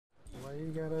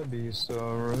gotta be so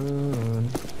rude?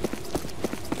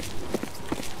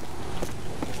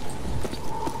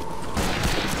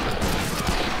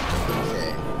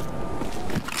 Okay.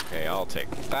 Okay, I'll take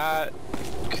that.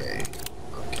 Okay.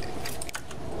 Okay.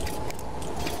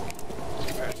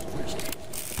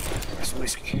 There's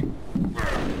whiskey.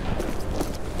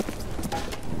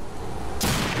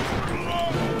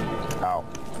 Ow.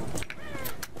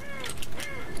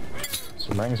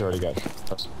 So Marang's already got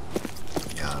shots.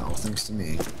 Yeah, all thanks to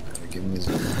me. Gotta give him his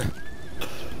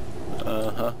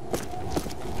Uh-huh.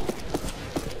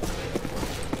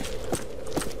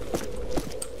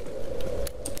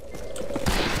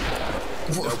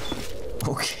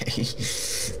 Whoa. Okay.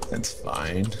 That's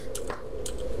fine.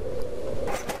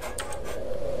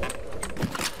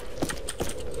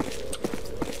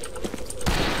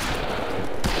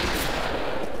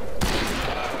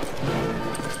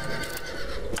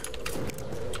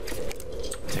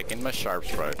 Taking my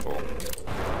sharps rifle.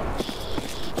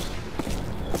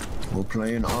 We're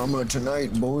playing armor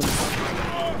tonight, boys.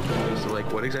 So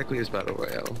like, what exactly is Battle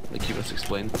Royale? Like, you must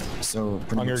explain. So,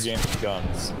 pretty Hunger much- Games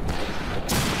guns.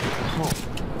 Oh.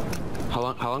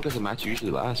 How long does a match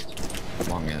usually last?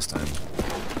 long ass time.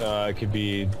 It could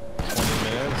be 20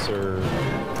 minutes or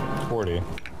 40. It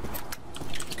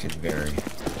could vary.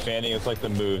 Fanning is like the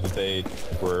move that they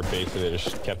were basically they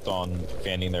just kept on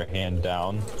fanning their hand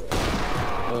down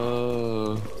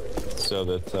so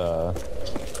that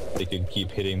they could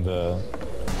keep hitting the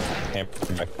hammer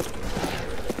back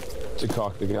to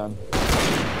cock the gun.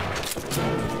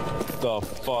 The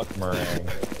fuck, Marang?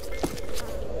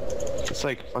 It's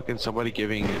like fucking somebody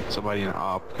giving somebody an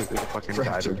op because they fucking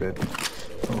died of it.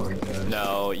 Oh my god.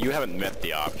 No, you haven't met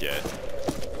the op yet.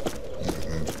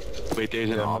 Wait, there's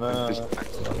an Yeah, op. no.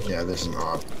 Yeah, there's an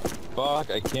op. Fuck,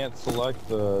 I can't select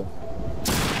the...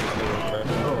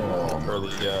 or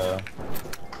the,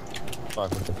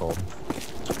 fuck, what's it called?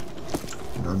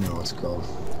 I don't know what's it called.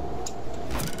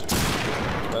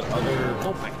 That other...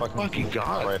 Oh my fucking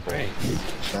god. rifle. Right.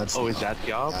 That's Oh, the is that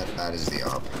the op? That is the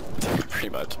op. Pretty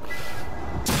much.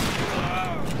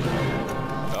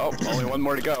 Oh, only one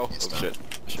more to go. Oh, shit.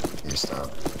 You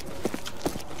stop.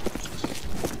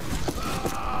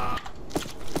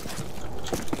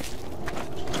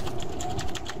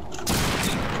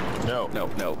 No. No, no,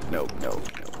 no, no, no,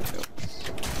 no.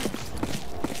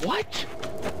 What?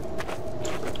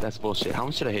 That's bullshit. How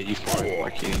much did I hit you for?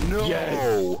 Fucking No!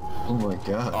 Yes. Oh my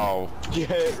god. Oh.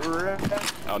 Get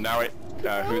wrecked. Oh, now it...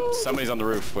 somebody's on the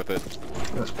roof with it.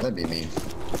 That'd be me.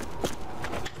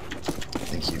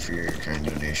 Thank you for your kind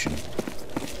donation.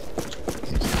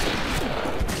 Thank you.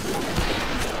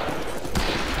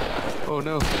 Oh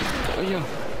no. Oh yeah.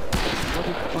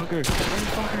 Motherfucker.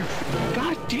 Motherfucker.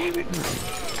 God damn it.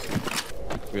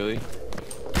 Really?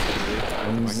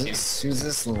 Who's this? Who's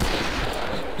this little...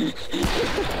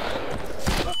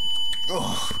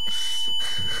 Oh.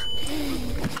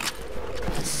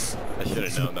 I should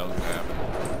have known that was gonna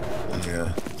happen.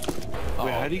 Yeah. Oh,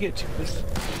 Wait, how do you get two pistols?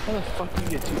 How the fuck do you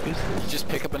get two pistols? you just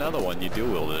pick up another one, you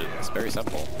dual wield it. It's very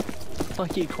simple.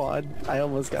 Fuck you, quad. I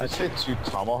almost got you. Hit 2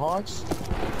 tomahawks?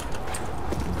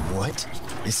 What?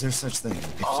 Is there such thing?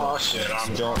 If Oh so, shit, I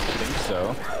don't think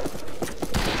so.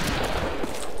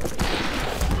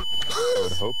 I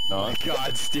would hope not.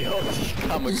 God, steal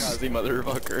kamikaze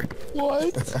motherfucker.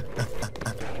 What?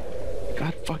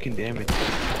 God fucking damn it.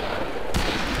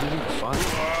 This isn't fun.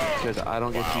 Because I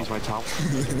don't get to use my top.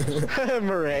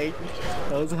 Marang.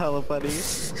 That was hella funny.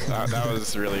 That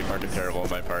was really fucking terrible on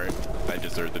my part. I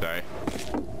deserved to die.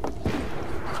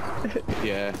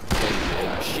 Yeah.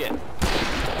 Shit.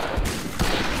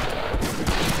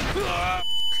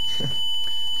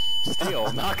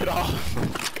 Steal, knock it off.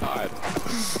 God.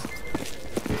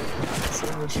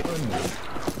 so much fun, dude.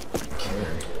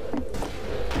 Care.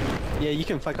 Yeah, you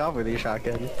can fuck off with your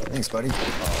shotgun. Thanks, buddy.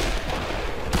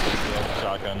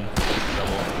 Shotgun.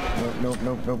 Double. Nope, nope,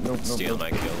 nope, nope, nope, Steal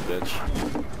nope. my kill, bitch.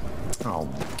 Oh,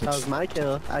 That was my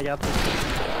kill. I got the...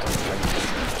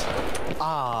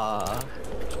 Ah.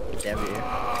 Damn you.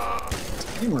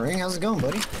 Hey, Marang, how's it going,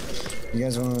 buddy? You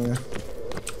guys wanna...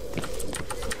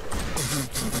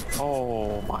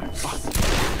 Oh my fuck.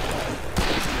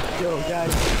 Yo,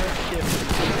 guys, first shift.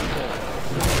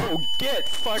 Oh, get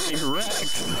fucking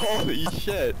wrecked! Holy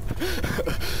shit!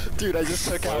 Dude, I just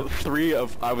took out 3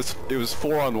 of. It was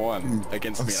 4 on 1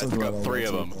 against I'm me. so I took glad out I 3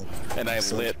 of went them, to that. and I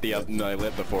lit the other. No, I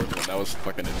lit the 4th one. That was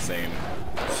fucking insane.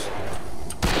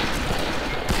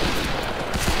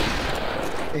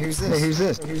 Hey, who's this? Hey, who's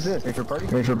this? Hey, who's this? Ready for a party?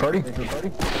 Ready for a party? Ready for a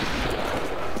party?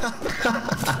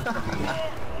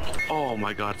 Oh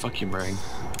my god, fuck you, Marang.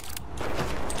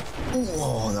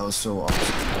 Whoa, that was so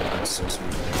awesome. That's so sweet.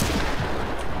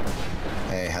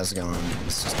 Hey, how's it going?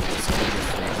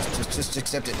 Just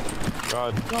accept it.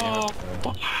 God damn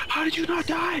it. How did you not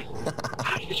die?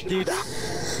 How did you not die?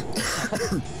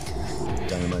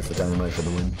 Dynamite for the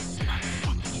win.